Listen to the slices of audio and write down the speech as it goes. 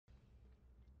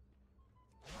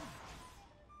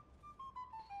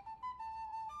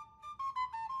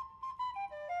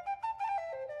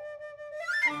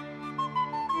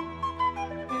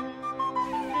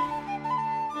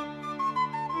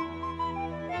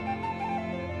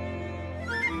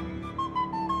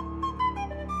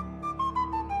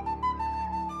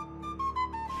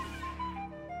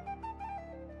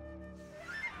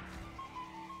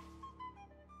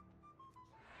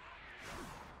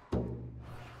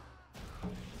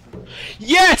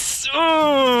Yes!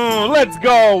 Ooh, let's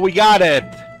go! We got it!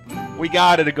 We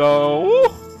got it to go. Woo!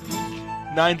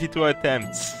 92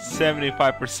 attempts,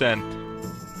 75%.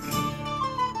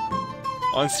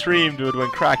 On stream, dude, when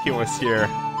Kraken was here.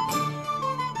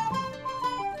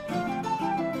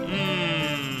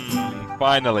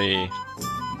 Finally.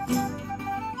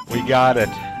 We got it.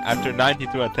 After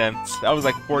 92 attempts. That was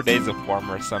like 4 days of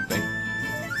farm or something.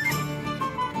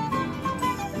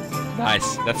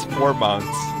 Nice. That's 4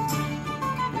 mounts.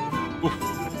 Oof.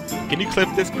 Can you clip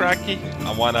this, Cracky?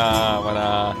 I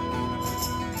wanna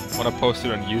post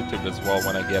it on YouTube as well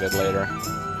when I get it later.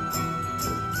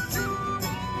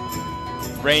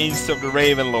 Reigns of the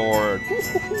Raven Lord.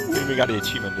 We got the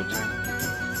achievement.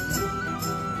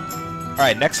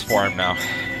 Alright, next farm now.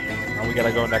 Now we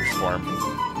gotta go next farm.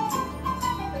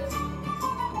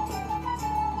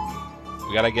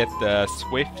 We gotta get the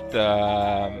Swift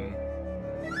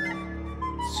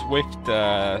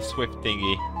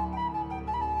thingy.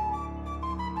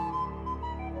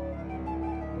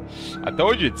 I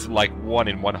told you it's like 1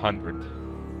 in 100.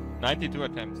 92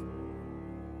 attempts.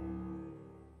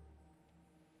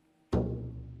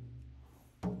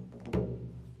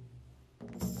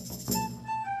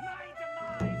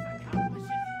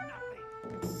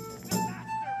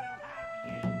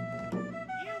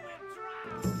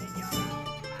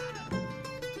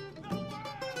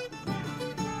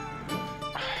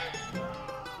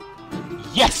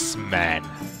 Yes, man!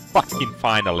 Fucking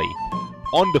finally!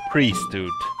 On the priest,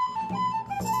 dude.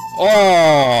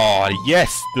 Oh,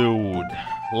 yes, dude!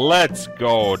 Let's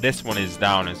go! This one is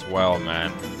down as well,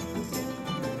 man.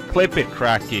 Clip it,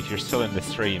 Cracky, if you're still in the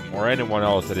stream, or anyone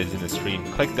else that is in the stream.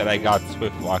 Click that I got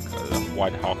Swift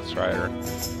White Hawk Strider.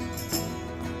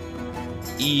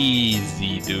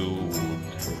 Easy, dude.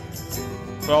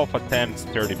 12 attempts,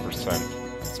 30%.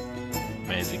 It's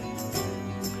amazing.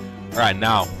 Alright,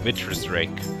 now, Vitreous Rake.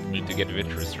 We need to get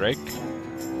Vitreous Rake.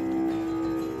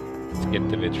 Let's get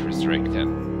the Vitreous Rake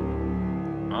then.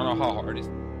 I don't know how hard it is.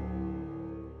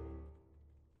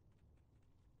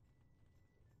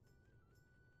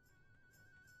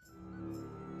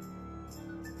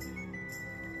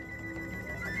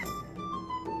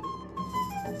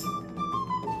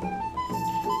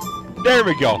 There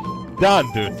we go!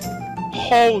 Done, dude!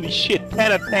 Holy shit,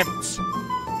 10 attempts!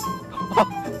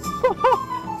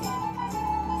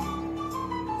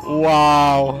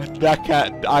 Wow,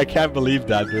 I can't believe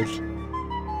that, dude.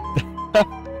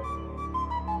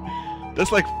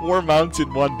 That's like 4 mounts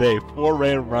in 1 day, 4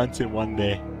 random mounts in 1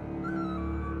 day.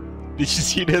 Did you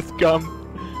see this come?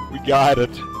 We got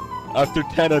it. After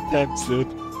 10 attempts,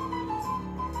 dude.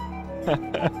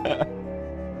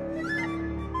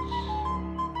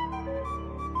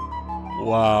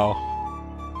 Wow.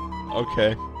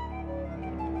 Okay.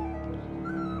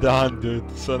 Done, dude.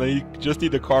 So now you just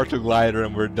need the car to glider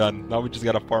and we're done. Now we just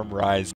gotta farm Rise.